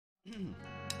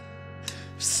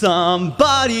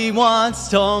Somebody once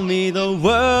told me the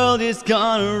world is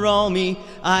gonna roll me.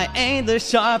 I ain't the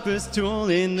sharpest tool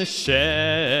in the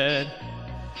shed.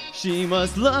 She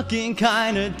was looking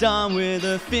kinda dumb with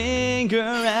her finger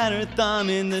and her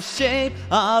thumb in the shape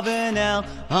of an L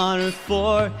on her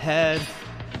forehead.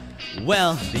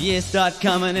 Well, the years start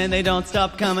coming and they don't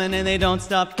stop coming and they don't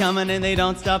stop coming and they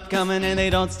don't stop coming and they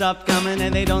don't stop coming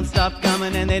and they don't stop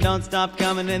coming and they don't stop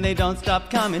coming and they don't stop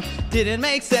coming. Didn't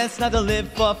make sense not to live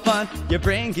for fun. Your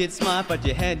brain gets smart but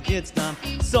your head gets dumb.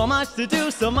 So much to do,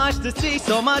 so much to see,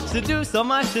 so much to do, so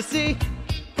much to see.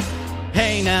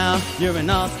 Hey now, you're an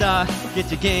all-star, get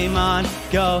your game on,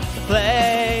 go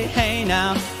play. Hey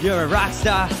now, you're a rock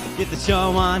star, get the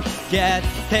show on, get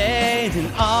paid.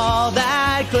 And all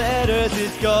that glitters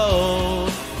is gold.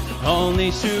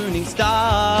 Only shooting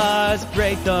stars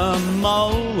break the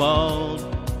mold.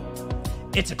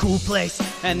 It's a cool place,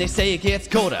 and they say it gets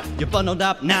colder. You're bundled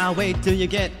up now, wait till you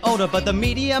get older. But the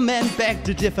media men beg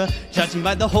to differ, judging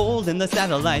by the hole in the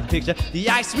satellite picture. The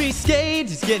ice we skate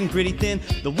is getting pretty thin.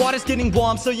 The water's getting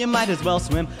warm, so you might as well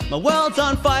swim. My world's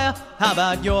on fire, how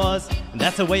about yours?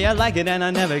 That's the way I like it, and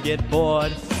I never get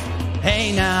bored.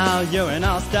 Hey now, you're an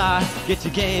all-star, get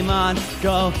your game on,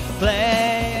 go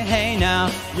play. Hey now,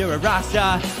 you're a rock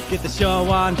star, get the show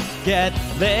on, get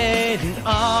laid. And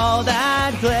all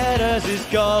that glitters is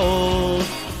gold.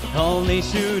 Only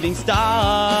shooting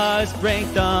stars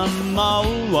break the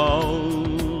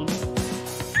mold.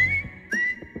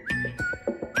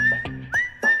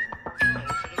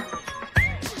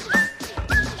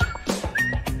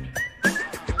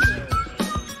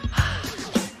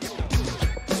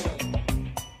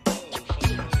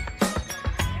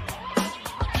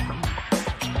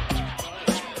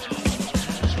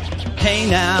 Hey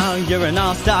now, you're an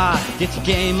all-star, get your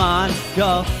game on,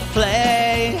 go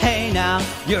play. Hey now,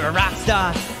 you're a rock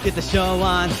star, get the show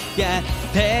on, get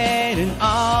paid. And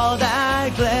all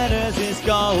that glitters is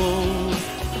gold.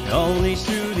 Only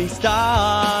shooting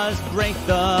stars break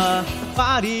the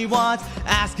body once.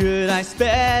 Asked could I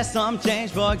spare some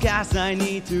change for gas? I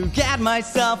need to get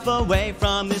myself away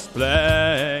from this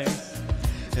place.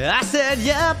 I said,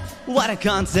 yep, what a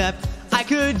concept. I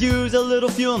could use a little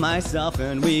fuel myself,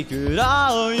 and we could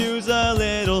all use a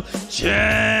little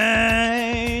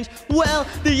change. Well,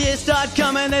 the years start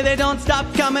coming and they don't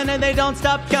stop coming and they don't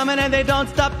stop coming and they don't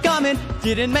stop coming.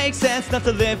 Didn't make sense not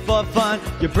to live for fun.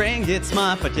 Your brain gets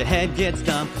smart but your head gets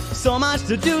dumb. So much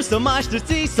to do, so much to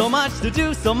see, so much to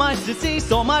do, so much to see,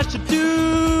 so much to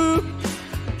do.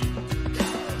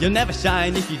 You'll never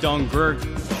shine if you don't work.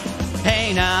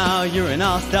 Hey now, you're an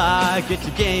all-star, get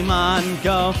your game on,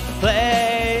 go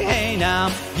play. Hey now,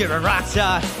 you're a rock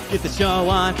star, get the show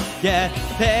on, get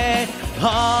paid.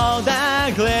 All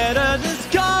that glitters is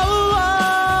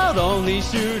gold. Only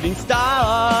shooting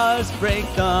stars break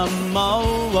the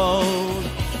mold.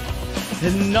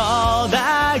 And all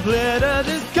that glitters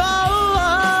is gold.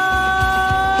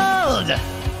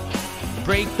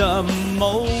 Break the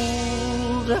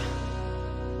mold.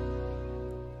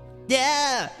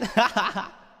 Yeah!